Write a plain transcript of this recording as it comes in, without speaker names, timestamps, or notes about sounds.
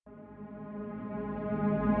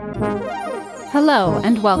Hello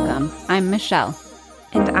and welcome. I'm Michelle.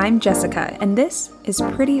 And I'm Jessica, and this is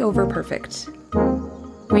Pretty Over Perfect.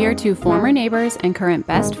 We are two former neighbors and current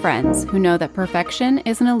best friends who know that perfection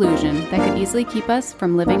is an illusion that could easily keep us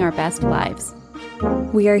from living our best lives.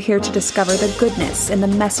 We are here to discover the goodness in the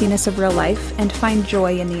messiness of real life and find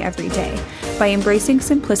joy in the everyday by embracing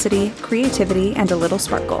simplicity, creativity, and a little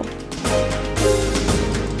sparkle.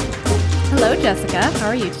 Hello, Jessica. How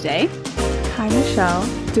are you today? Hi, Michelle.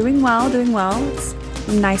 Doing well, doing well. It's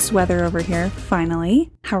nice weather over here,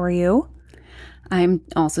 finally. How are you? I'm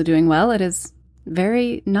also doing well. It is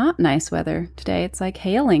very not nice weather today. It's like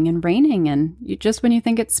hailing and raining, and just when you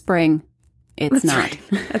think it's spring, it's not.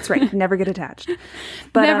 Right. That's right. Never get attached.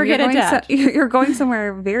 But Never get attached. You're going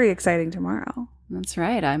somewhere very exciting tomorrow. That's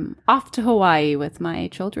right. I'm off to Hawaii with my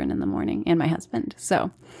children in the morning and my husband.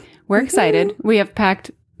 So we're excited. We have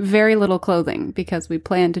packed very little clothing because we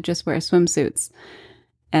plan to just wear swimsuits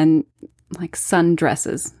and like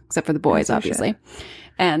sundresses, except for the boys, obviously.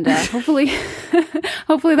 And hopefully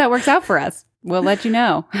that works out for us. We'll let you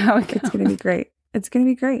know how it goes. It's going to be great. It's going to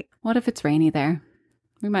be great. What if it's rainy there?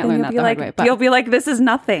 We might learn that the hard way. But you'll be like, this is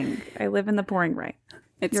nothing. I live in the pouring rain.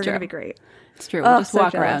 It's You're true. going to be great. It's true. We'll just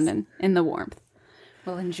walk jealous. around in the warmth.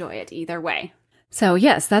 We'll enjoy it either way. So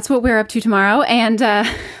yes, that's what we're up to tomorrow. And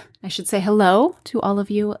I should say hello to all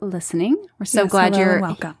of you listening. We're so glad you're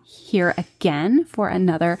welcome. Here again for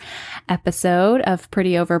another episode of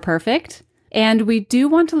Pretty Over Perfect. And we do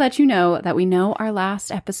want to let you know that we know our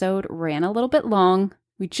last episode ran a little bit long.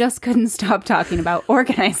 We just couldn't stop talking about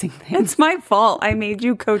organizing things. It's my fault. I made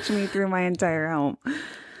you coach me through my entire home.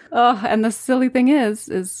 Oh, and the silly thing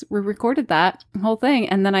is we recorded that whole thing,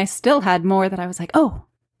 and then I still had more that I was like, oh,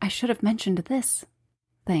 I should have mentioned this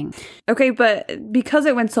thing. Okay, but because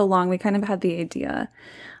it went so long, we kind of had the idea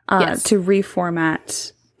to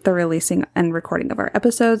reformat the releasing and recording of our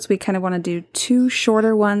episodes. We kind of want to do 2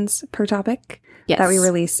 shorter ones per topic that we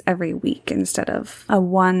release every week instead of a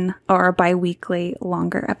one or a bi-weekly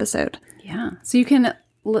longer episode. Yeah, so you can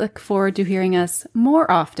look forward to hearing us more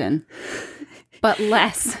often. But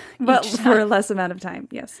less. But for a less amount of time,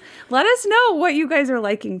 yes. Let us know what you guys are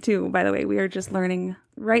liking, too. By the way, we are just learning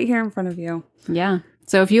right here in front of you. Yeah.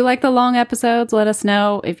 So if you like the long episodes, let us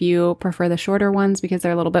know. If you prefer the shorter ones because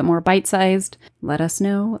they're a little bit more bite-sized, let us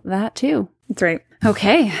know that, too. That's right.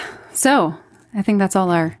 Okay. So I think that's all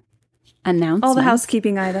our announcements. All the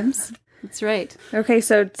housekeeping items. That's right. Okay,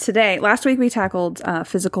 so last week we tackled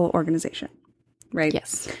physical organization, right?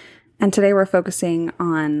 Yes. And today we're focusing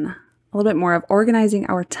on a little bit more of organizing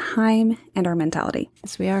our time and our mentality.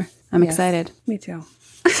 Yes, we are. I'm excited. Me too.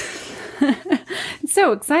 It's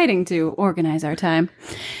so exciting to organize our time.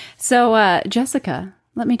 So, Jessica,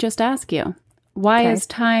 let me just ask you, why is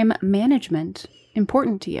time management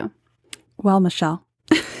important to you? Well, Michelle,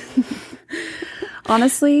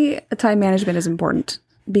 honestly, time management is important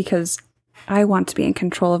because I want to be in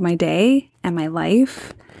control of my day and my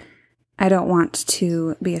life. I don't want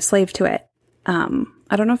to be a slave to it.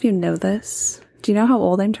 I don't know if you know this. Do you know how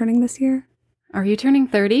old I'm turning this year? Are you turning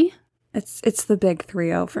 30? It's the big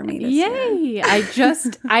 3-0 for me this year. Yay!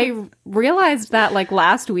 I realized that like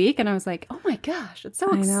last week and I was like, oh my gosh, it's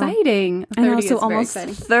so exciting. 30 I know, so is almost very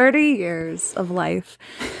exciting. 30 years of life.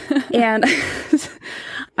 And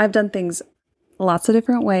I've done things lots of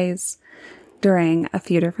different ways during a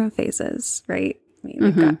few different phases, right? I mean,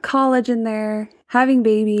 we've got college in there, having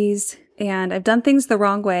babies, and I've done things the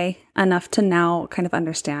wrong way enough to now kind of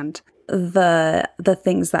understand the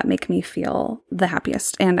things that make me feel the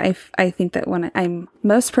happiest. And I think that when I'm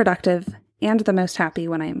most productive and the most happy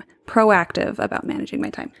when I'm proactive about managing my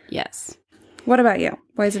time. Yes. What about you?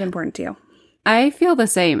 Why is it important to you? I feel the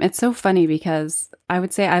same. It's so funny because I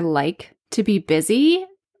would say I like to be busy,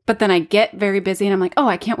 but then I get very busy and I'm like, oh,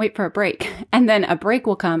 I can't wait for a break. And then a break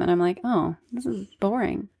will come and I'm like, oh, this is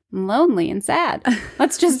boring. I'm lonely and sad.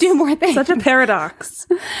 Let's just do more things. Such a paradox.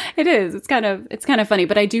 It is. It's kind of funny,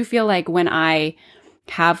 but I do feel like when I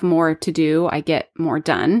have more to do, I get more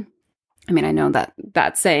done. I mean, I know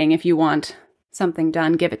that saying, if you want something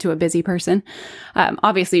done, give it to a busy person.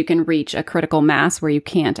 Obviously, you can reach a critical mass where you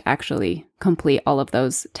can't actually complete all of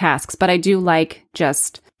those tasks, but I do like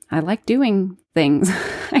I like doing things.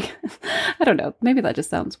 I don't know. Maybe that just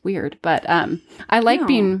sounds weird, but I like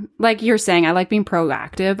being, like you're saying, I like being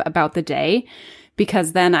proactive about the day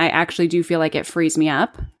because then I actually do feel like it frees me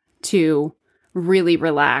up to really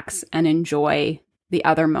relax and enjoy the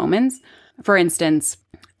other moments. For instance,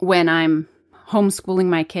 when I'm homeschooling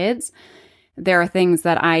my kids, there are things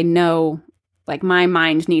that I know, like my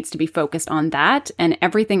mind needs to be focused on that, and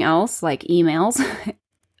everything else, like emails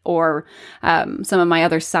or some of my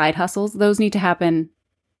other side hustles, those need to happen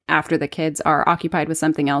after the kids are occupied with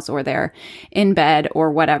something else or they're in bed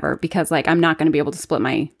or whatever, because like I'm not going to be able to split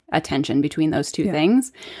my attention between those two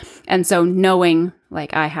things. And so knowing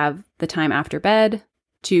like I have the time after bed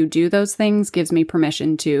to do those things gives me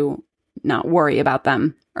permission to not worry about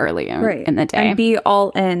them earlier in the day. And be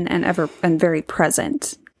all in and very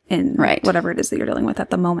present in whatever it is that you're dealing with at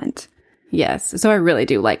the moment. Yes. So I really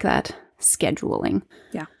do like that scheduling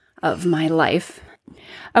of my life.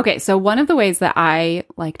 Okay, so one of the ways that I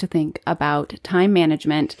like to think about time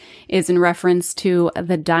management is in reference to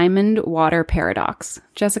the diamond water paradox.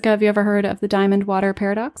 Jessica, have you ever heard of the diamond water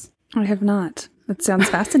paradox? I have not. That sounds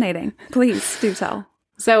fascinating. Please do tell.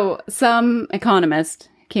 So some economist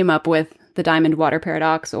came up with the diamond water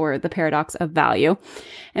paradox, or the paradox of value.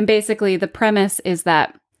 And basically the premise is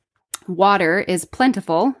that water is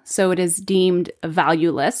plentiful, so it is deemed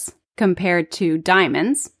valueless compared to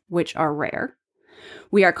diamonds, which are rare.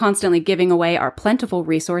 We are constantly giving away our plentiful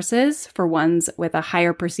resources for ones with a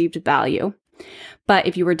higher perceived value. But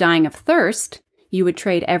if you were dying of thirst, you would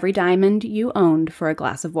trade every diamond you owned for a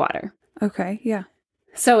glass of water. Okay, yeah.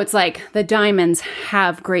 So it's like the diamonds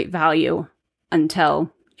have great value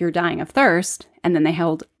until you're dying of thirst, and then they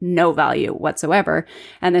held no value whatsoever.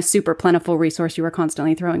 And the super plentiful resource you are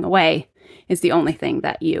constantly throwing away is the only thing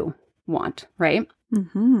that you want, right?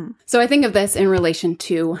 Mm-hmm. So I think of this in relation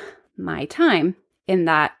to my time. In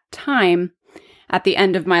that time at the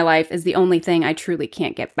end of my life is the only thing I truly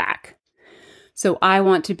can't get back. So I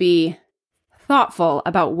want to be thoughtful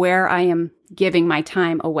about where I am giving my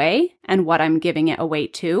time away and what I'm giving it away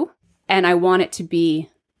to. And I want it to be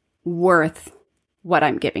worth what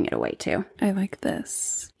I'm giving it away to. I like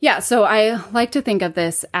this. Yeah, so I like to think of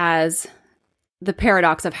this as the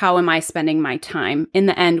paradox of how am I spending my time? In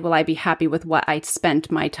the end, will I be happy with what I spent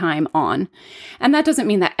my time on? And that doesn't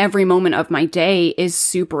mean that every moment of my day is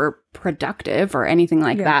super productive or anything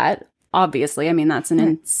like that. Obviously, I mean, that's an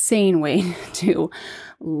insane way to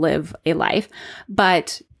live a life.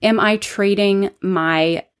 But am I trading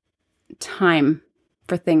my time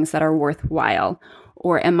for things that are worthwhile?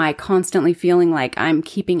 Or am I constantly feeling like I'm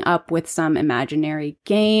keeping up with some imaginary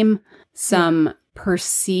game, some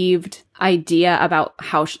perceived idea about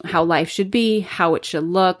how life should be, how it should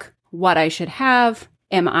look, what I should have?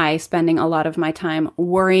 Am I spending a lot of my time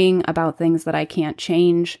worrying about things that I can't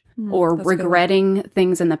change or regretting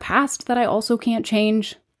things in the past that I also can't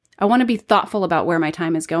change? I want to be thoughtful about where my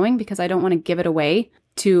time is going because I don't want to give it away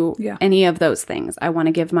to any of those things. I want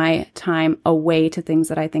to give my time away to things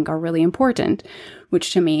that I think are really important,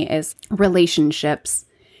 which to me is relationships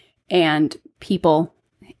and people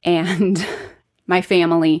and my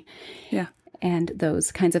family and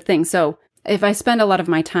those kinds of things. So if I spend a lot of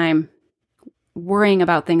my time worrying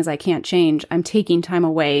about things I can't change, I'm taking time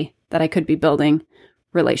away that I could be building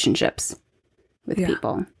relationships with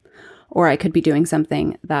people, or I could be doing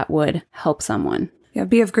something that would help someone. Yeah,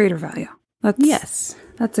 be of greater value. That's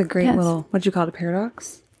That's a great little, what'd you call it, a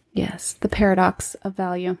paradox? Yes, the paradox of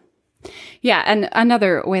value. Yeah, and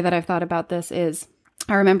another way that I've thought about this is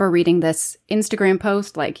I remember reading this Instagram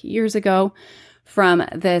post like years ago from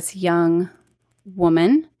this young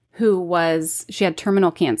woman who she had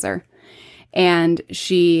terminal cancer, and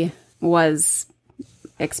she was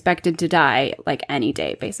expected to die like any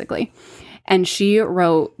day, basically. And she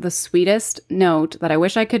wrote the sweetest note that I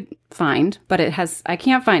wish I could find, but I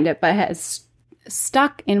can't find it, but it has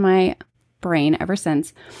stuck in my brain ever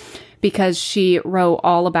since, because she wrote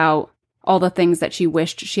all about all the things that she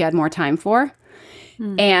wished she had more time for.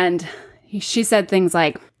 And she said things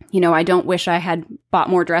like, I don't wish I had bought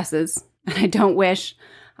more dresses, and I don't wish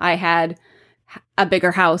I had a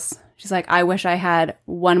bigger house. She's like, I wish I had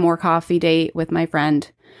one more coffee date with my friend.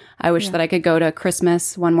 I wish that I could go to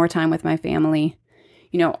Christmas one more time with my family.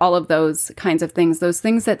 All of those kinds of things. Those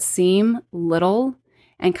things that seem little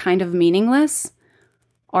and kind of meaningless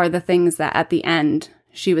are the things that at the end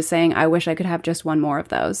she was saying, I wish I could have just one more of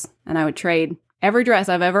those. And I would trade every dress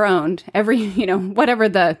I've ever owned, every,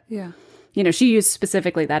 whatever she used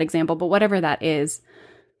specifically that example, but whatever that is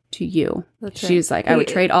to you. She was like, I would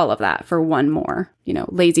trade all of that for one more,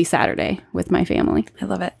 lazy Saturday with my family. I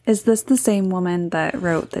love it. Is this the same woman that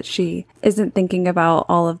wrote that she isn't thinking about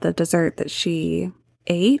all of the dessert that she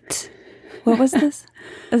ate? What was this?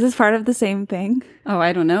 Is this part of the same thing? Oh,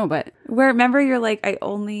 I don't know, but remember you're like, I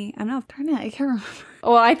can't remember.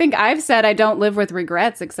 Well, I think I've said I don't live with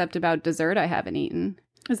regrets except about dessert I haven't eaten.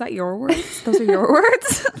 Is that your words? Those are your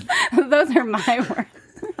words? Those are my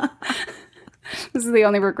words. This is the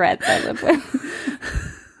only regrets I live with.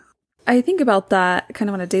 I think about that kind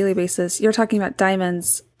of on a daily basis. You're talking about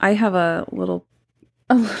diamonds. I have a little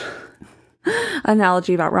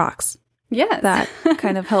analogy about rocks. Yes. that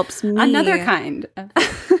kind of helps me. Another kind.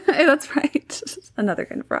 That's right. Another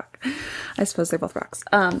kind of rock. I suppose they're both rocks.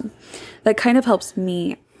 That kind of helps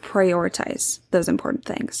me prioritize those important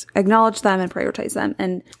things, acknowledge them and prioritize them.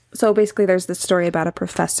 And so basically there's this story about a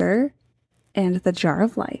professor and the jar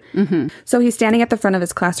of life. Mm-hmm. So he's standing at the front of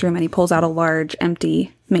his classroom and he pulls out a large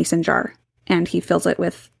empty mason jar and he fills it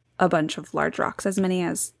with a bunch of large rocks, as many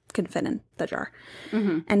as can fit in the jar.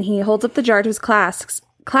 Mm-hmm. And he holds up the jar to his class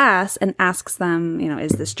and asks them,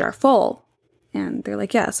 is this jar full? And they're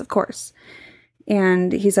like, yes, of course.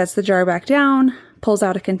 And he sets the jar back down, pulls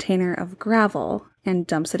out a container of gravel and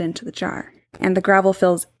dumps it into the jar. And the gravel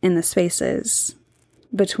fills in the spaces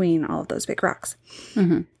between all of those big rocks.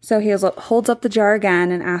 Mm-hmm. So he holds up the jar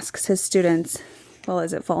again and asks his students, well,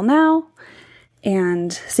 is it full now?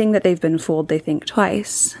 And seeing that they've been fooled, they think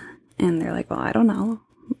twice. And they're like, well, I don't know.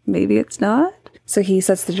 Maybe it's not. So he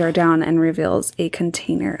sets the jar down and reveals a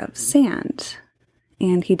container of sand.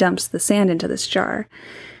 And he dumps the sand into this jar.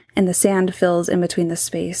 And the sand fills in between the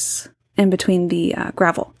space, in between the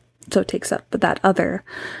gravel. So it takes up that other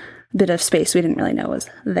bit of space we didn't really know was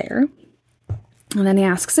there. And then he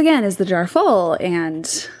asks again, is the jar full?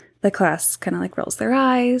 And the class kind of rolls their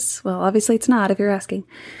eyes. Well, obviously it's not if you're asking.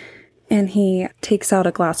 And he takes out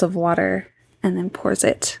a glass of water and then pours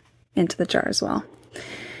it into the jar as well.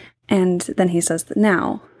 And then he says that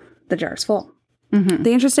now the jar's full. Mm-hmm.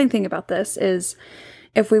 The interesting thing about this is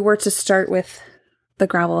if we were to start with the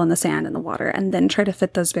gravel and the sand and the water and then try to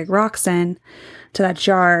fit those big rocks in to that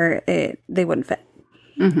jar, they wouldn't fit.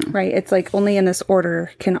 Mm-hmm. Right? It's only in this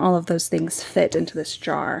order can all of those things fit into this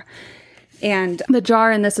jar. And the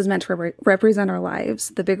jar in this is meant to represent our lives.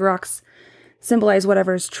 The big rocks symbolize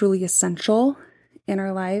whatever is truly essential in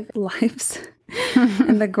our lives.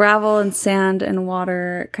 And the gravel and sand and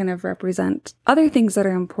water kind of represent other things that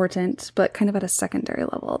are important, but kind of at a secondary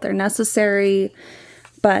level. They're necessary,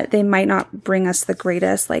 but they might not bring us the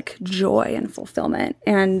greatest joy and fulfillment.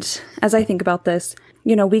 And as I think about this,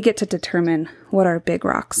 we get to determine what our big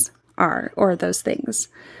rocks are, or those things.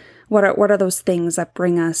 What are those things that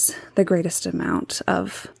bring us the greatest amount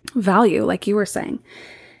of value, like you were saying?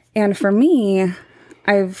 And for me,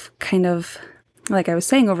 I've kind of, like I was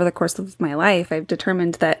saying, over the course of my life, I've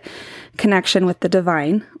determined that connection with the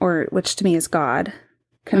divine, or which to me is God,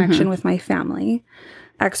 connection with my family,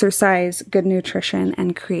 exercise, good nutrition,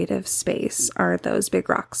 and creative space are those big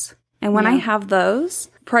rocks. And when I have those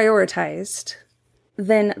prioritized,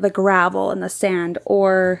 then the gravel and the sand,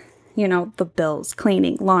 or, the bills,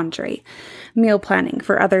 cleaning, laundry, meal planning.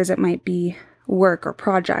 For others, it might be work or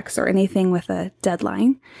projects or anything with a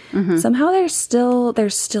deadline. Mm-hmm. Somehow there's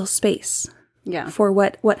still space for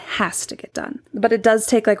what has to get done. But it does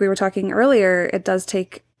take, like we were talking earlier, it does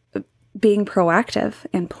take being proactive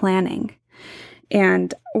and planning.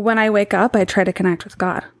 And when I wake up, I try to connect with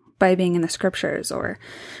God by being in the scriptures or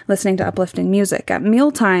listening to uplifting music. At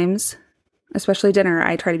meal times, especially dinner,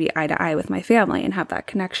 I try to be eye to eye with my family and have that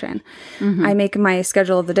connection. Mm-hmm. I make my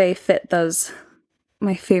schedule of the day fit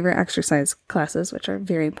my favorite exercise classes, which are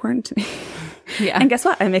very important to me. Yeah. And guess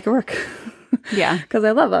what? I make it work. Yeah. Because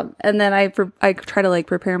I love them. And then I try to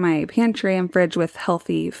prepare my pantry and fridge with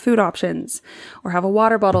healthy food options, or have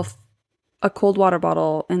a cold water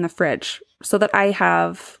bottle in the fridge, so that I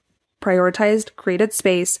have prioritized, created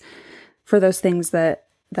space for those things that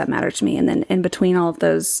matter to me. And then in between all of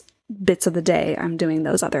those bits of the day, I'm doing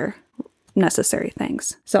those other necessary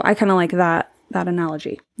things. So I kind of like that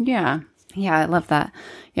analogy. Yeah. Yeah, I love that.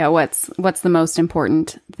 Yeah, what's the most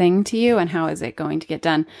important thing to you, and how is it going to get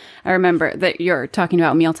done? I remember that you're talking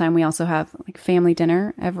about mealtime. We also have family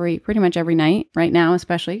dinner pretty much every night right now,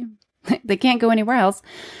 especially. They can't go anywhere else.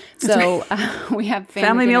 So we have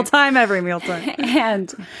family mealtime every mealtime. And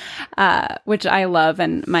which I love,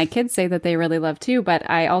 and my kids say that they really love too. But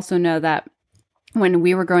I also know that when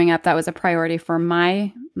we were growing up, that was a priority for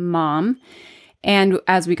my mom. And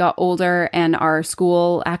as we got older and our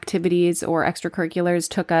school activities or extracurriculars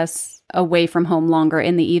took us away from home longer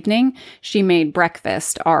in the evening, she made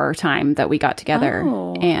breakfast our time that we got together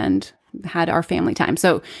and had our family time.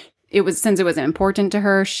 So since it was important to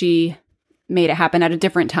her, she made it happen at a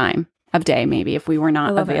different time of day, maybe if we were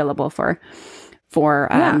not available for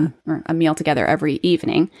a meal together every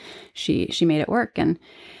evening. She made it work, and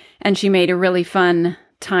she made a really fun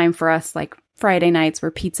time for us, Friday nights were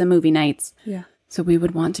pizza movie nights. Yeah. So we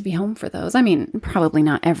would want to be home for those. I mean, probably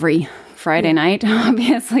not every Friday night,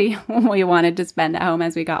 obviously. We wanted to spend at home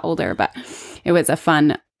as we got older, but it was a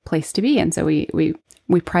fun place to be. And so we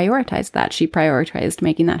prioritized that. She prioritized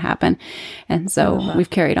making that happen. And so we've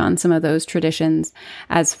carried on some of those traditions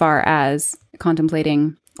as far as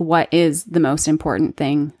contemplating what is the most important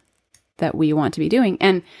thing that we want to be doing.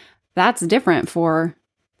 And that's different for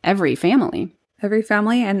every family. Every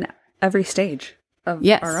family and every stage of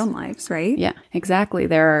Yes. our own lives, right? Yeah, exactly.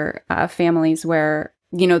 There are families where,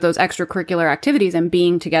 you know, those extracurricular activities and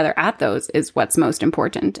being together at those is what's most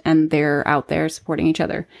important. And they're out there supporting each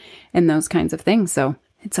other in those kinds of things. So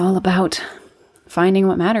it's all about finding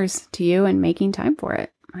what matters to you and making time for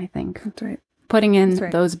it, I think. That's right. Putting in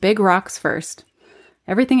right. those big rocks first.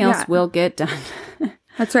 Everything else Yeah. will get done.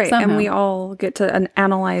 That's right. Somehow. And we all get to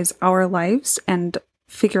analyze our lives and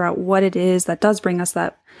figure out what it is that does bring us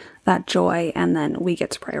that joy, and then we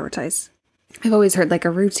get to prioritize. I've always heard like a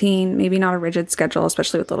routine, maybe not a rigid schedule,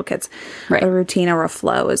 especially with little kids. Right. A routine or a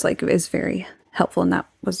flow is very helpful, and that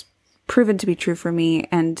was proven to be true for me.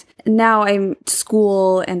 And now I'm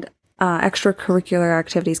school and extracurricular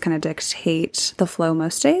activities kind of dictate the flow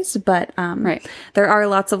most days, but Right. there are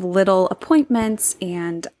lots of little appointments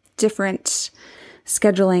and different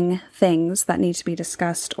scheduling things that need to be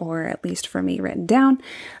discussed, or at least for me, written down.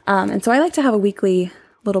 And so I like to have a weekly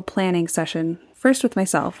little planning session, first with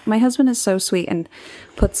myself. My husband is so sweet and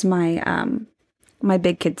puts my my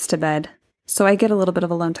big kids to bed, so I get a little bit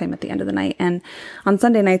of alone time at the end of the night. And on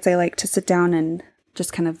Sunday nights, I like to sit down and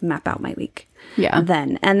just kind of map out my week. Yeah. And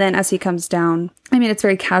then as he comes down, I mean, it's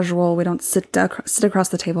very casual. We don't sit across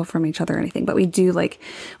the table from each other or anything, but we do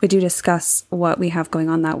discuss what we have going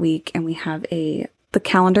on that week, and we have the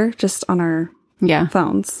calendar just on our Yeah.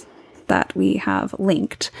 phones that we have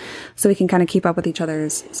linked, so we can kind of keep up with each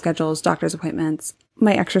other's schedules, doctor's appointments,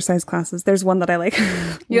 my exercise classes. There's one that I like.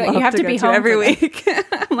 You love have to go be home every for that. week.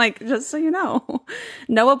 I'm like, just so you know,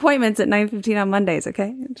 no appointments at 9:15 on Mondays.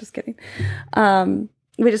 Okay, just kidding.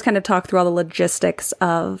 We just kind of talk through all the logistics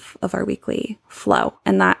of our weekly flow,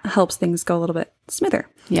 and that helps things go a little bit smoother.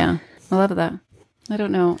 Yeah. I love that. I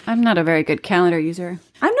don't know. I'm not a very good calendar user.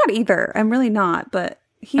 I'm not either. I'm really not, but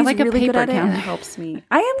he's like a really good paper at it, and calendar. it helps me.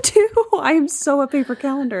 I am too. I am so a paper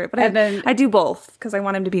calendar, but And then- I do both because I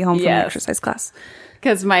want him to be home from Yes. exercise class.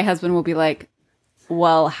 Because my husband will be like,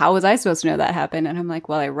 well, how was I supposed to know that happened? And I'm like,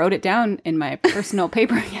 well, I wrote it down in my personal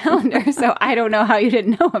paper calendar, so I don't know how you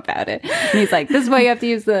didn't know about it. And he's like, this is why you have to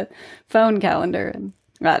use the phone calendar. And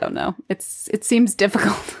I don't know. It seems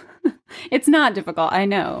difficult. It's not difficult, I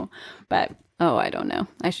know, but I don't know.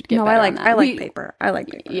 I should get No, better I on like that. paper. I like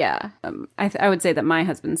paper. Yeah. I would say that my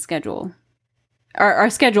husband's schedule, our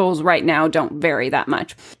schedules right now don't vary that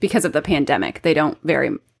much because of the pandemic. They don't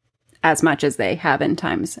vary as much as they have in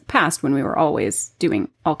times past when we were always doing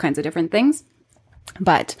all kinds of different things.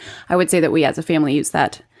 But I would say that we as a family use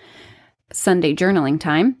that Sunday journaling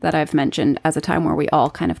time that I've mentioned as a time where we all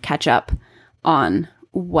kind of catch up on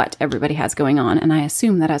what everybody has going on. And I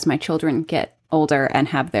assume that as my children get older and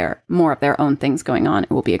have more of their own things going on, it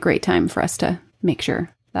will be a great time for us to make sure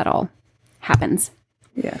that all happens.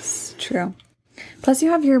 Yes, true. Plus, you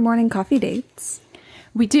have your morning coffee dates.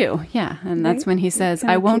 We do, yeah. And that's Right? when he says,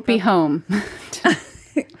 kinda I won't keep be up. home.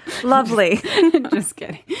 Lovely. Just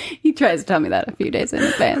kidding. He tries to tell me that a few days in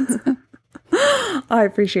advance. I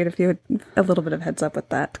appreciate a little bit of heads up with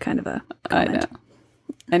that kind of a comment.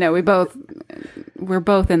 I know. We're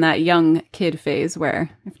both in that young kid phase where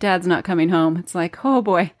if dad's not coming home, it's like, oh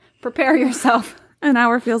boy, prepare yourself. An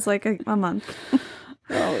hour feels like a month.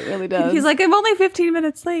 Oh, it really does. He's like, I'm only 15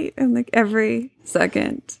 minutes late. And like every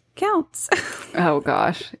second counts. Oh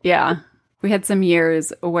gosh. Yeah. We had some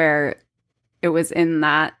years where it was in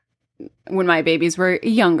that when my babies were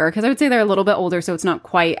younger, because I would say they're a little bit older, so it's not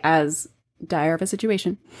quite as dire of a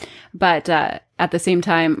situation. But at the same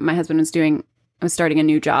time, my husband was starting a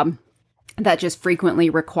new job that just frequently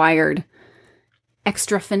required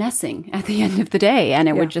extra finessing at the end of the day. And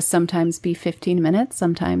it would just sometimes be 15 minutes,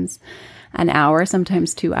 sometimes an hour,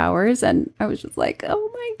 sometimes 2 hours. And I was just like, oh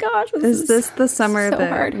my gosh. Is this the summer so that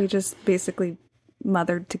hard. we just basically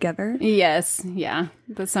mothered together? Yes. Yeah.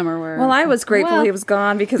 The summer where... Well, I was grateful Well- he was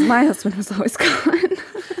gone because my husband was always gone.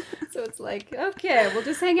 So it's like, okay, we'll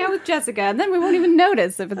just hang out with Jessica, and then we won't even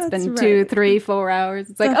notice if it's That's been right. 2, 3, 4 hours.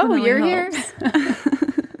 It's like, Definitely oh, you're here? helps.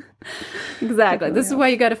 Exactly. This is why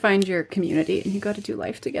you got to find your community, and you got to do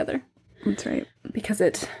life together. That's right. Because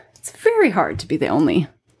it's very hard to be the only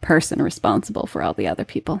person responsible for all the other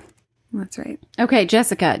people. That's right. Okay,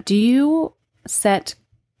 Jessica, do you set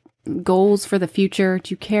goals for the future?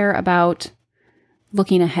 Do you care about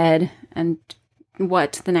looking ahead and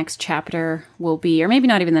what the next chapter will be? Or maybe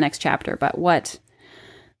not even the next chapter, but what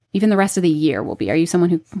even the rest of the year will be? Are you someone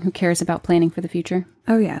who cares about planning for the future?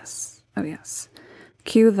 Oh, yes. Oh, yes.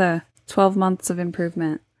 Cue the 12 months of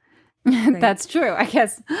improvement. That's true, I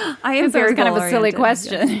guess. I am That very was kind of a silly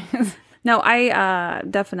goal-oriented, yes. question. No, I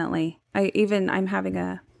definitely. I'm having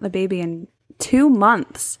a baby in 2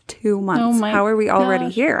 months. 2 months. Oh my How are we already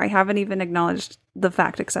gosh. here? I haven't even acknowledged the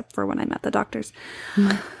fact except for when I'm at the doctor's.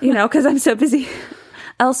 Because I'm so busy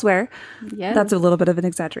elsewhere. Yes. That's a little bit of an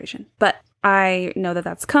exaggeration. But I know that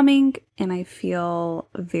that's coming, and I feel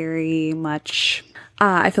very much,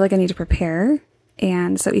 I feel like I need to prepare.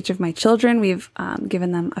 And so each of my children, we've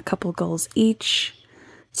given them a couple goals each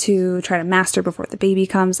to try to master before the baby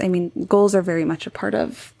comes. I mean, goals are very much a part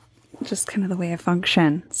of just kind of the way I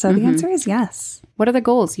function. So the answer is yes. What are the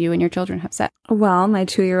goals you and your children have set? Well, my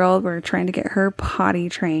 2-year-old, we're trying to get her potty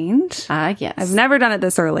trained. Yes. I've never done it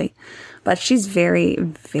this early, but she's very,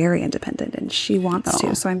 very independent and she wants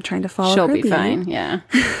to. So I'm trying to follow She'll her be lead. fine. Yeah.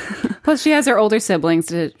 Plus, she has her older siblings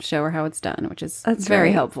to show her how it's done, which is very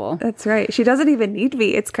right. helpful. That's right. She doesn't even need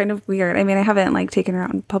me. It's kind of weird. I mean, I haven't taken her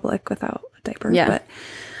out in public without a diaper, but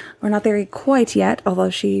we're not there quite yet, although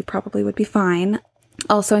she probably would be fine.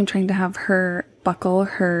 Also, I'm trying to have her buckle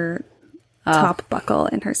her top buckle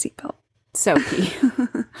in her seatbelt. So key.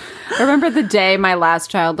 I remember the day my last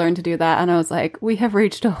child learned to do that, and I was like, we have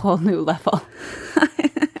reached a whole new level.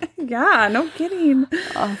 Yeah, no kidding.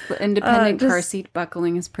 The independent car seat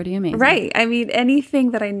buckling is pretty amazing. Right. I mean,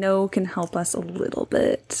 anything that I know can help us a little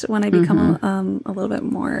bit when I become a little bit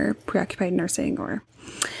more preoccupied nursing or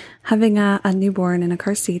having a newborn in a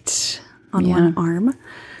car seat on one arm.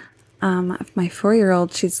 My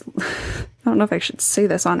 4-year-old, she's, I don't know if I should say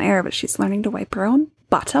this on air, but she's learning to wipe her own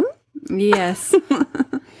bottom. Yes.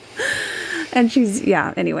 And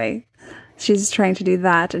anyway, she's trying to do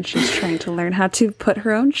that, and she's trying to learn how to put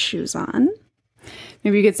her own shoes on.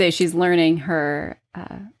 Maybe you could say she's learning her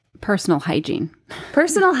personal hygiene.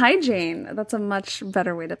 Personal hygiene. That's a much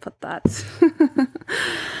better way to put that.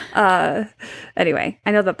 Anyway,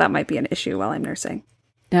 I know that might be an issue while I'm nursing.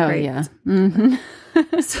 Oh, Right. yeah. Mm-hmm.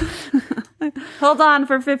 Hold on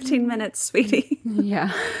for 15 minutes, sweetie.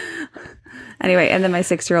 Yeah. Anyway, and then my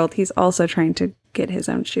 6-year-old, he's also trying to get his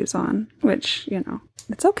own shoes on, which,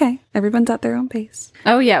 it's okay. Everyone's at their own pace.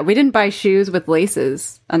 Oh, yeah. We didn't buy shoes with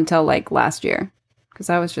laces until last year because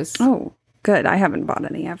I was just... Oh, good. I haven't bought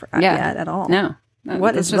any yet at all. No.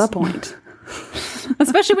 What is the point?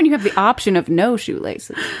 Especially when you have the option of no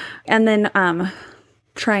shoelaces. And then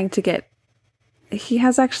trying to get... He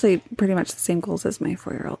has actually pretty much the same goals as my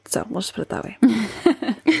 4-year-old, so we'll just put it that way.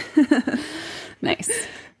 Nice.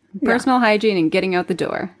 Personal hygiene and getting out the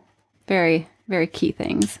door. Very, very key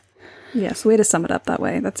things. Yes, way to sum it up that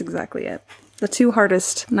way. That's exactly it. The two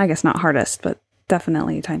hardest, I guess not hardest, but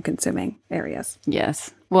definitely time-consuming areas.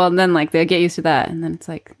 Yes. Well, and then they get used to that, and then it's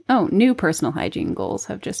new personal hygiene goals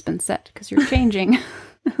have just been set because you're changing.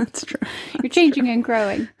 That's true. You're changing and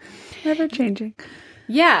growing. Ever changing.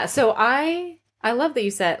 Yeah. So I love that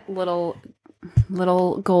you set little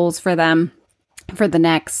goals for them for the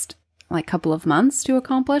next couple of months to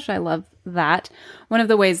accomplish. I love that. One of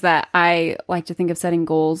the ways that I like to think of setting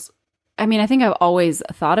goals, I mean, I think I've always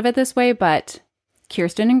thought of it this way, but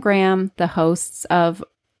Kirsten and Graham, the hosts of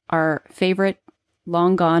our favorite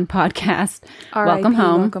long gone podcast, Welcome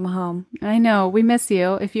Home. Welcome home. I know, we miss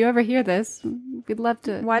you. If you ever hear this, we'd love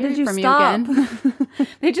to Why hear did you from stop? you again.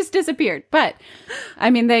 They just disappeared. But I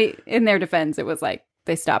mean, in their defense, it was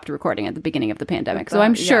they stopped recording at the beginning of the pandemic. So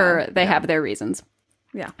I'm sure they have their reasons.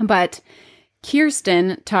 Yeah. But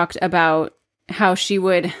Kirsten talked about how she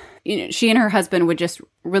would, she and her husband would just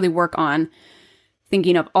really work on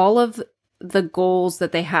thinking of all of the goals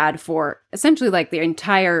that they had for essentially their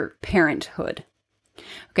entire parenthood.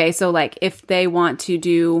 Okay. So if they want to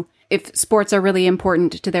do, if sports are really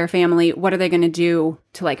important to their family, what are they going to do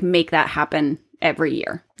to make that happen every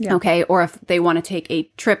year? Yeah. Okay. Or if they want to take a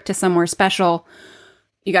trip to somewhere special,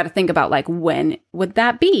 you got to think about when would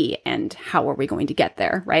that be and how are we going to get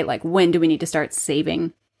there, right? When do we need to start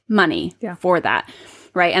saving money for that,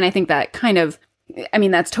 right? And I think that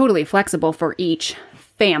that's totally flexible for each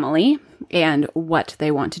family and what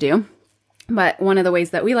they want to do. But one of the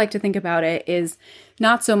ways that we like to think about it is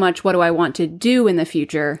not so much what do I want to do in the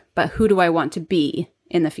future, but who do I want to be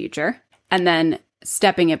in the future? And then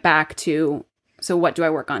stepping it back to, so what do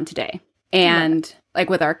I work on today? And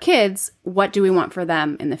with our kids, what do we want for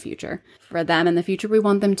them in the future? For them in the future, we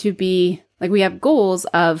want them to be, we have goals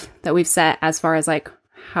that we've set as far as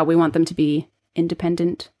how we want them to be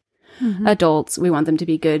independent adults. We want them to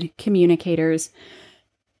be good communicators.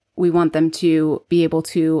 We want them to be able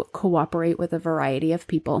to cooperate with a variety of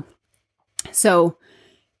people. So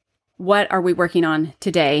what are we working on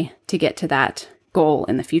today to get to that goal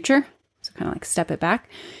in the future? So kind of step it back.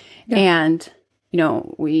 Yeah. And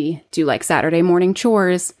we do Saturday morning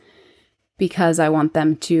chores because I want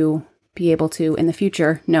them to be able to, in the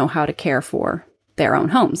future, know how to care for their own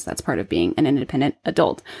homes. That's part of being an independent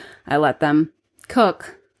adult. I let them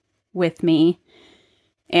cook with me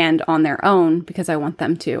and on their own because I want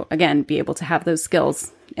them to, again, be able to have those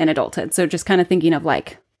skills in adulthood. So just kind of thinking of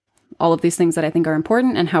like all of these things that I think are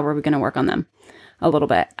important and how are we going to work on them a little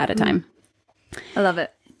bit at a time. I love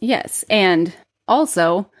it. Yes. And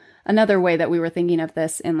also another way that we were thinking of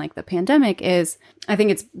this in like the pandemic is I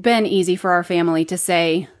think it's been easy for our family to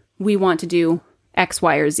say, we want to do X,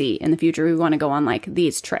 Y, or Z in the future. We want to go on like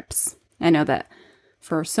these trips. I know that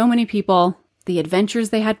for so many people, the adventures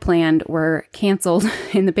they had planned were canceled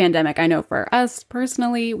in the pandemic. I know for us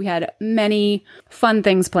personally, we had many fun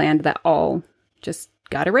things planned that all just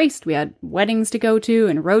got erased. We had weddings to go to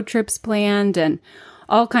and road trips planned and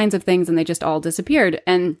all kinds of things, and they just all disappeared.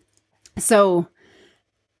 And so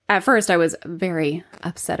at first I was very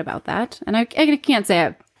upset about that. And I can't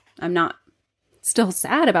say I'm not still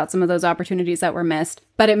sad about some of those opportunities that were missed,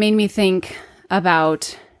 but it made me think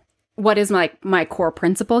about what is my core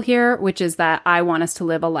principle here, which is that I want us to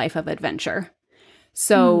live a life of adventure.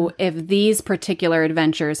 So if these particular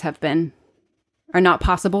adventures are not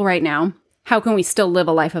possible right now, how can we still live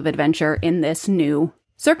a life of adventure in this new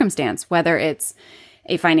circumstance, whether it's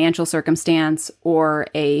a financial circumstance or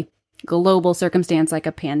a global circumstance like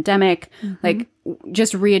a pandemic, like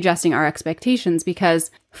just readjusting our expectations, because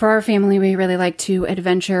for our family, we really like to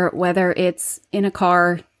adventure, whether it's in a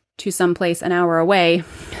car to someplace an hour away,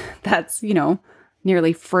 that's,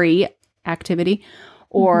 nearly free activity,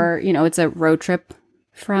 or, it's a road trip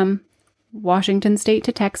from Washington State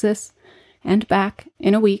to Texas and back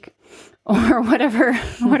in a week, or whatever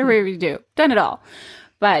we do. Done it all.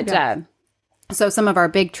 But so some of our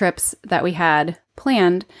big trips that we had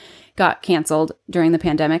planned got canceled during the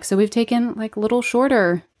pandemic. So we've taken like little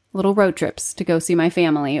road trips to go see my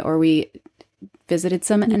family, or we visited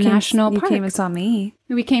some national parks. You came and saw me.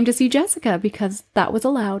 We came to see Jessica because that was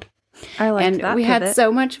allowed. I liked and that we pivot. had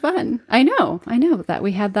so much fun. I know that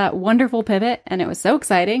we had that wonderful pivot, and it was so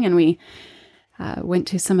exciting. And we went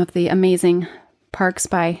to some of the amazing parks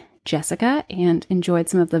by Jessica and enjoyed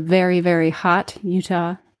some of the very, very hot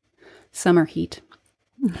Utah summer heat.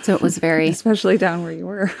 So it was very... Especially down where you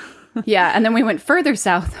were. Yeah. And then we went further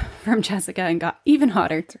south from Jessica and got even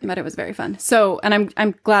hotter, but it was very fun. So, and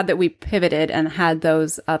I'm glad that we pivoted and had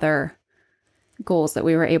those other goals that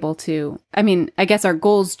we were able to, I guess our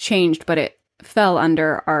goals changed, but it fell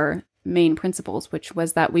under our main principles, which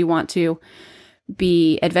was that we want to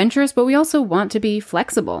be adventurous, but we also want to be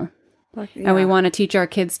flexible. And we want to teach our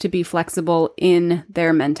kids to be flexible in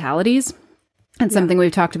their mentalities. And something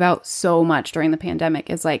we've talked about so much during the pandemic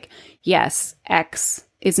is like, yes, X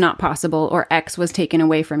is not possible, or X was taken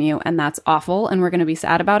away from you, and that's awful, and we're going to be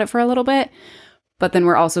sad about it for a little bit. But then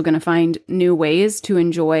we're also going to find new ways to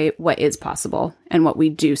enjoy what is possible and what we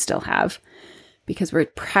do still have, because we're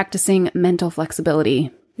practicing mental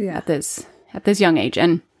flexibility at this young age.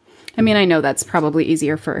 And I know that's probably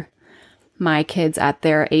easier for my kids at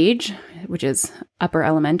their age, which is upper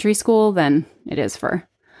elementary school, than it is for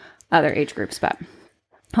other age groups. But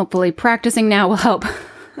hopefully practicing now will help.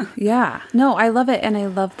 Yeah. No, I love it. And I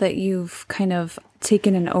love that you've kind of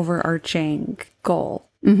taken an overarching goal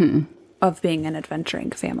of being an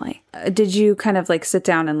adventuring family. Did you kind of like sit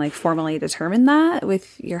down and like formally determine that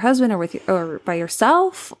with your husband, or by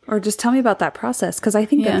yourself? Or just tell me about that process. Because I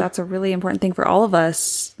think that that's a really important thing for all of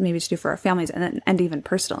us, maybe to do for our families and even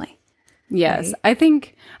personally. Yes. Right? I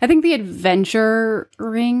think the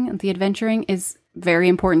adventuring is very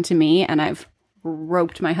important to me, and I've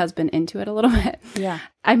roped my husband into it a little bit. Yeah.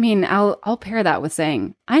 I'll pair that with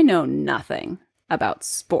saying I know nothing about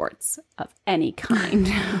sports of any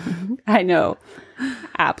kind. I know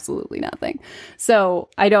absolutely nothing. So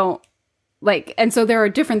I don't and so there are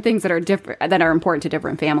different things that are important to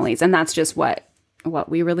different families, and that's just what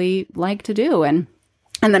we really like to do. And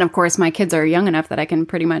then of course my kids are young enough that I can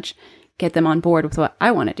pretty much get them on board with what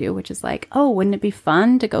I want to do, which is like, oh, wouldn't it be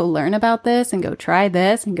fun to go learn about this and go try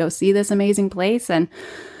this and go see this amazing place? And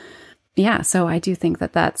yeah, so I do think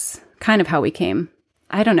that that's kind of how we came.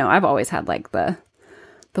 I don't know. I've always had like the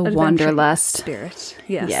wanderlust spirit.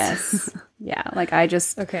 Yes. Yes. Yeah. Like I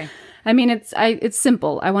just, okay. It's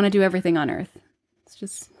simple. I want to do everything on earth.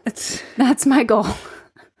 That's my goal.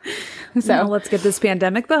 So now let's get this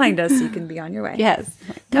pandemic behind us so you can be on your way. Yes.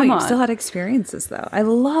 No, you still had experiences though. I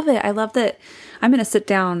love it. I love that. I'm going to sit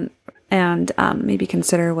down and maybe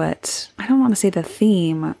consider what, I don't want to say the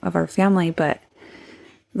theme of our family, but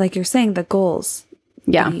like you're saying, the goals.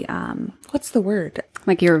 Yeah. What's the word?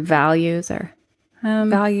 Like your values or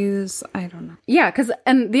values. I don't know. Yeah.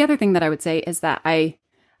 And the other thing that I would say is that I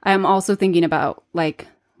am also thinking about like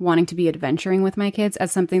wanting to be adventuring with my kids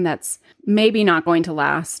as something that's maybe not going to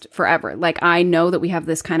last forever. Like, I know that we have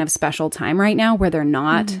this kind of special time right now where they're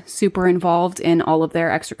not super involved in all of their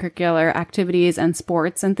extracurricular activities and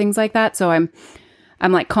sports and things like that. So I'm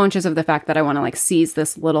like conscious of the fact that I want to like seize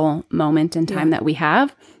this little moment in time that we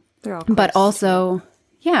have. They're all but also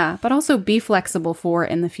be flexible for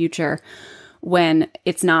in the future when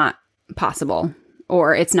it's not possible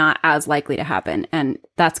or it's not as likely to happen. And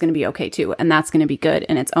that's going to be okay too. And that's going to be good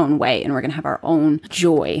in its own way. And we're going to have our own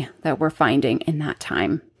joy that we're finding in that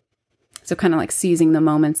time. So kind of like seizing the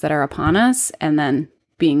moments that are upon us and then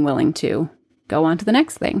being willing to go on to the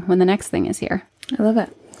next thing when the next thing is here. I love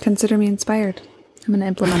it. Consider me inspired. I'm going to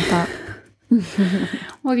implement that.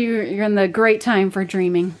 Well, you're in the great time for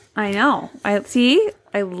dreaming. I know.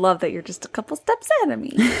 I love that you're just a couple steps ahead of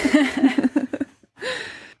me.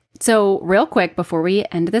 So real quick, before we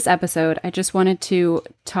end this episode, I just wanted to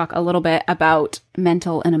talk a little bit about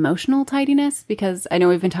mental and emotional tidiness, because I know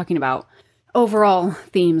we've been talking about overall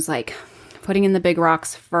themes like putting in the big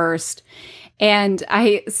rocks first. And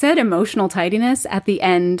I said emotional tidiness at the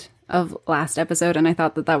end of last episode, and I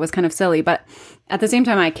thought that was kind of silly. But at the same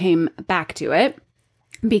time, I came back to it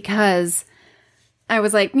because I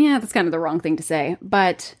was like, yeah, that's kind of the wrong thing to say.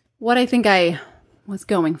 But what I think I was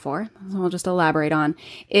going for, so I'll just elaborate on,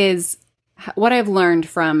 is what I've learned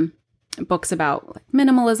from books about like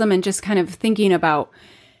minimalism and just kind of thinking about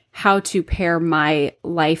how to pare my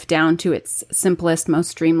life down to its simplest,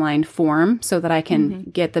 most streamlined form so that I can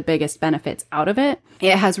get the biggest benefits out of it.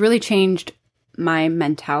 It has really changed my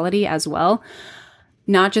mentality as well,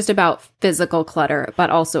 not just about physical clutter, but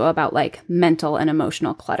also about like mental and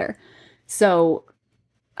emotional clutter. So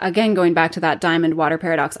again, going back to that diamond water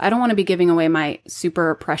paradox, I don't want to be giving away my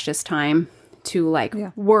super precious time to like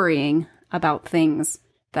worrying about things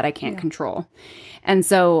that I can't control. And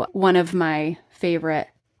so one of my favorite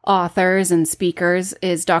authors and speakers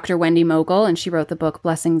is Dr. Wendy Mogul, and she wrote the book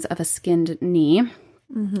Blessings of a Skinned Knee,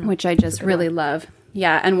 which I just really love.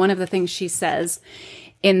 Yeah. And one of the things she says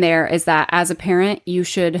in there is that as a parent, you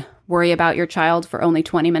should worry about your child for only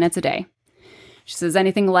 20 minutes a day. She says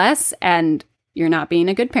anything less and you're not being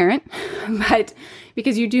a good parent, but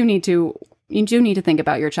because you do need to think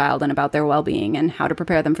about your child and about their well-being and how to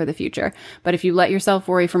prepare them for the future. But if you let yourself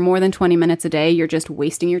worry for more than 20 minutes a day, you're just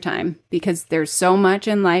wasting your time because there's so much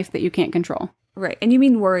in life that you can't control. Right. And you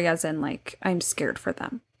mean worry as in like, I'm scared for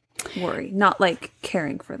them. Worry, not like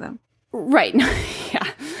caring for them. Right. Yeah.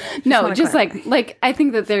 No, just like I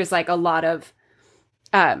think that there's like a lot of,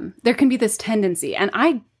 there can be this tendency, and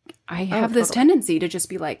I have this tendency to just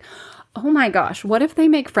be like, oh my gosh, what if they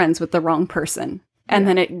make friends with the wrong person and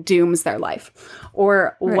then it dooms their life?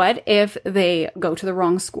 Or what if they go to the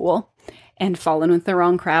wrong school and fall in with the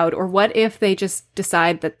wrong crowd? Or what if they just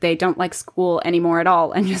decide that they don't like school anymore at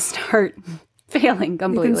all and just start failing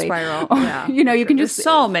completely? You can spiral. Yeah. You can just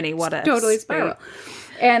so many what ifs. Totally spiral. Right?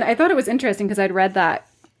 And I thought it was interesting because I'd read that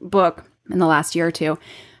book in the last year or two,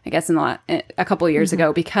 I guess a couple of years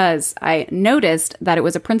ago, because I noticed that it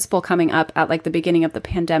was a principle coming up at like the beginning of the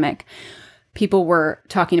pandemic. People were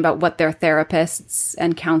talking about what their therapists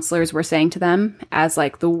and counselors were saying to them as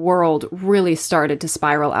like the world really started to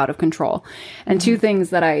spiral out of control. And two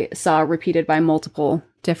things that I saw repeated by multiple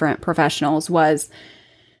different professionals was,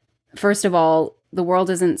 first of all, the world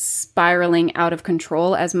isn't spiraling out of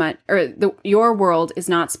control as much, or your world is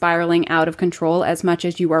not spiraling out of control as much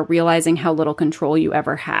as you are realizing how little control you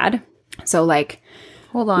ever had. So like,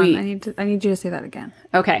 hold on, I need you to say that again.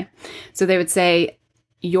 Okay. So they would say,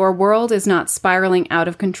 your world is not spiraling out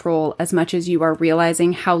of control as much as you are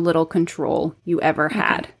realizing how little control you ever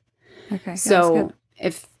had. Okay. So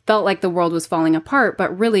it felt like the world was falling apart,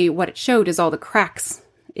 but really what it showed is all the cracks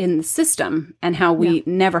in the system and how we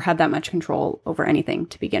never had that much control over anything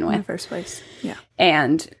to begin with. In the first place. Yeah.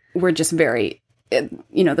 And we're just very,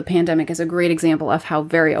 the pandemic is a great example of how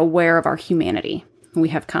very aware of our humanity we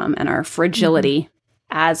have come and our fragility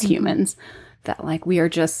as humans, that like we are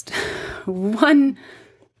just one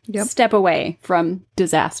step away from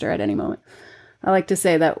disaster at any moment. I like to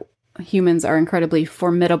say that humans are incredibly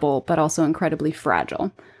formidable, but also incredibly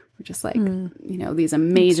fragile. We're just like, these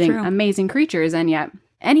amazing creatures, and yet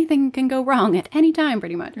anything can go wrong at any time,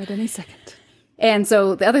 pretty much. At any second. And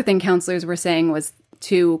so the other thing counselors were saying was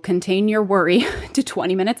to contain your worry to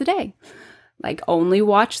 20 minutes a day. Like only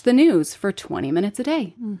watch the news for 20 minutes a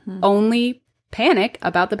day. Only panic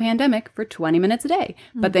about the pandemic for 20 minutes a day.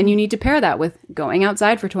 But then you need to pair that with going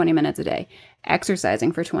outside for 20 minutes a day,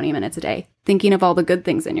 exercising for 20 minutes a day, thinking of all the good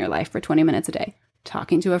things in your life for 20 minutes a day,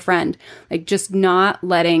 talking to a friend, like just not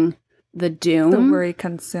letting the doom,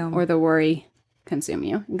 the worry consume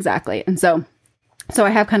you. Exactly. And so So I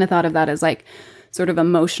have kind of thought of that as like sort of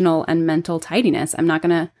emotional and mental tidiness. I'm not going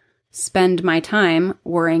to spend my time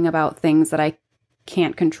worrying about things that I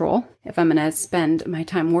can't control. If I'm going to spend my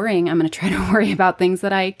time worrying, I'm going to try to worry about things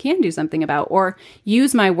that I can do something about, or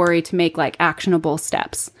use my worry to make like actionable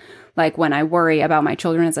steps. Like when I worry about my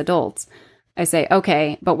children as adults, I say,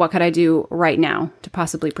 okay, but what could I do right now to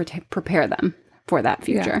possibly prepare them for that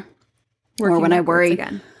future? Yeah. Or when I worry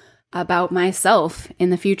about myself in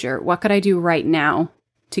the future, what could I do right now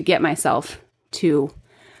to get myself to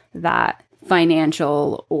that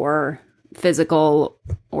financial or physical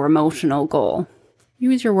or emotional goal?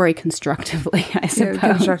 Use your worry constructively, I suppose.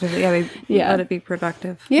 Constructively, let it be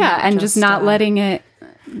productive. Yeah, and just not letting it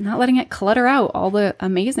clutter out all the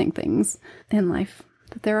amazing things in life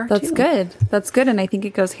that there are. That's good. That's good, and I think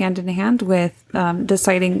it goes hand in hand with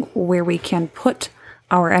deciding where we can put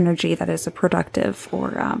our energy that is a productive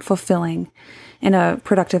or fulfilling, in a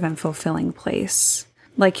productive and fulfilling place.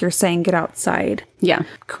 Like you're saying, get outside. Yeah.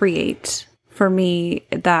 Create. For me,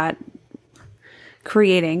 that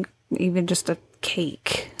creating even just a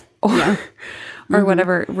cake or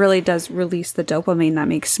whatever really does release the dopamine that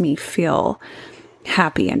makes me feel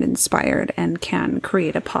happy and inspired and can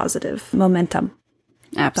create a positive momentum.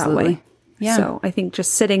 Absolutely. That way. Yeah. So I think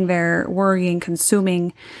just sitting there worrying,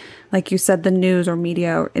 consuming, like you said, the news or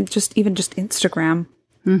media, or just Instagram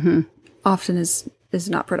often is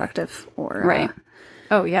not productive or right.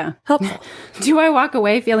 Oh yeah. Helpful. Do I walk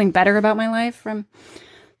away feeling better about my life from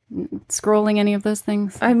scrolling any of those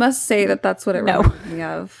things? I must say that's what it reminded me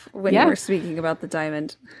of when you were speaking about the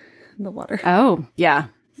diamond in the water. Oh, yeah.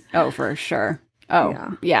 Oh, for sure.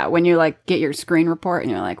 Oh, yeah. When you like get your screen report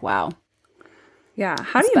and you're like, wow. Yeah.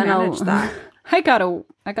 How do you manage that? I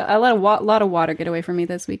let a lot of water get away from me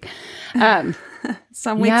this week.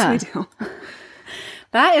 Some weeks we do.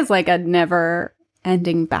 That is like a never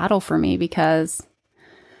ending battle for me, because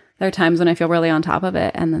there are times when I feel really on top of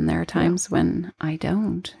it, and then there are times when I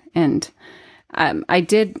don't. And I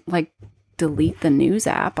did like delete the news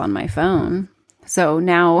app on my phone. So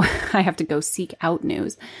now I have to go seek out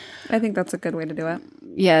news. I think that's a good way to do it.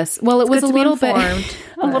 Yes. Well, it was a little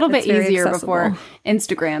bit easier before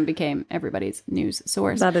Instagram became everybody's news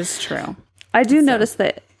source. That is true. I do notice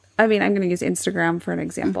that. I mean, I'm going to use Instagram for an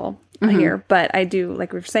example here, but I do,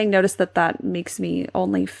 like we were saying, notice that makes me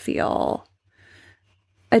only feel.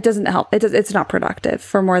 It doesn't help. It's not productive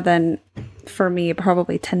for more than, for me,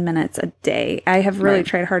 probably 10 minutes a day. I have really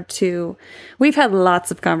tried hard to. We've had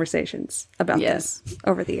lots of conversations about this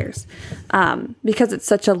over the years, because it's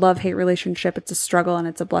such a love-hate relationship. It's a struggle and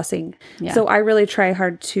it's a blessing. Yeah. So I really try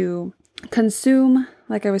hard to consume,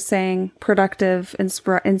 like I was saying, productive,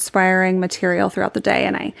 inspiring material throughout the day.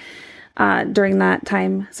 And I, during that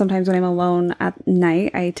time, sometimes when I'm alone at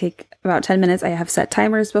night, I take about 10 minutes. I have set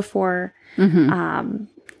timers before.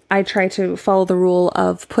 I try to follow the rule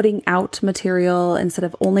of putting out material instead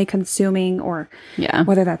of only consuming, or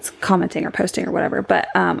whether that's commenting or posting or whatever. But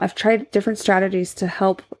I've tried different strategies to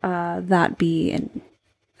help that be, and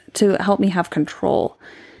to help me have control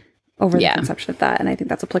over the consumption of that. And I think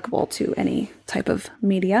that's applicable to any type of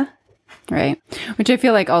media. Right. Which I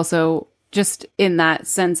feel like also just in that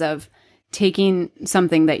sense of taking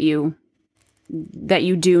something that you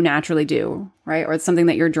do naturally do, right? Or it's something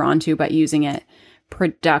that you're drawn to, but using it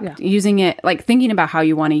using it, like thinking about how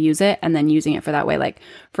you want to use it and then using it for that way. Like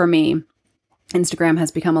for me, Instagram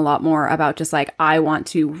has become a lot more about just like, I want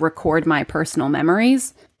to record my personal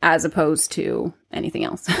memories as opposed to anything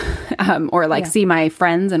else. Or like see my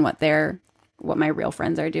friends and what my real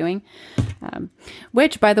friends are doing.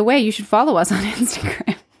 Which, by the way, you should follow us on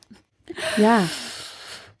Instagram. Yeah.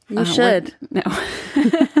 You should. No.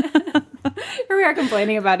 Here we are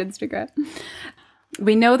complaining about Instagram.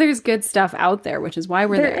 We know there's good stuff out there, which is why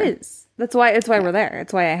we're there. There is. It's why we're there.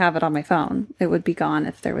 It's why I have it on my phone. It would be gone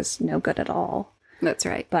if there was no good at all. That's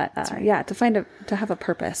right. But to have a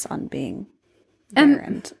purpose on being there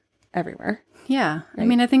and everywhere. Yeah. Right? I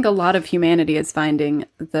mean, I think a lot of humanity is finding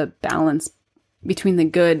the balance between the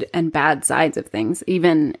good and bad sides of things.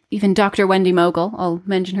 Even Dr. Wendy Mogul, I'll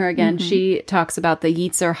mention her again. She talks about the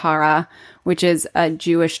Yetzer Hara, which is a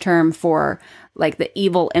Jewish term for like the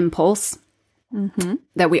evil impulse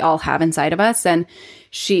that we all have inside of us. And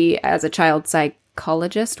she, as a child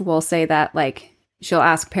psychologist, will say that, like, she'll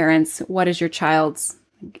ask parents, what is your child's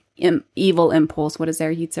evil impulse? What is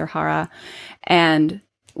their Yetzer Hara? And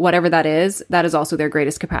whatever that is also their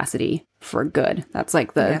greatest capacity for good. That's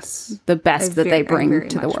like the best that they bring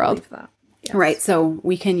to the world. Yes. Right. So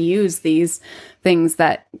we can use these things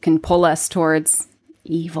that can pull us towards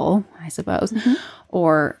evil, I suppose,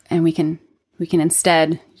 and we can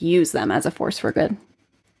instead use them as a force for good.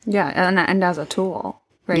 Yeah, and as a tool,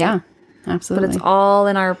 right? Yeah, absolutely. But it's all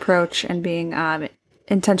in our approach and being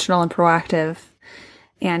intentional and proactive,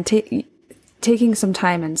 and taking some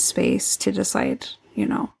time and space to decide,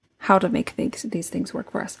 how to make these things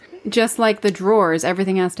work for us. Just like the drawers,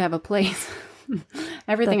 everything has to have a place.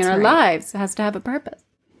 Everything in our lives has to have a purpose.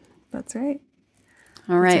 That's right.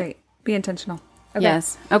 All right. That's right. Be intentional. Okay.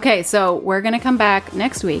 Yes. Okay, so we're going to come back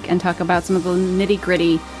next week and talk about some of the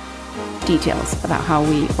nitty-gritty details about how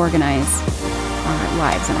we organize our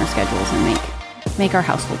lives and our schedules and make our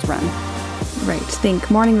households run. Right.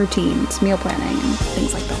 Think morning routines, meal planning, and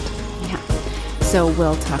things like that. Yeah. So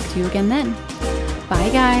we'll talk to you again then. Bye,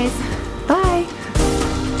 guys. Bye.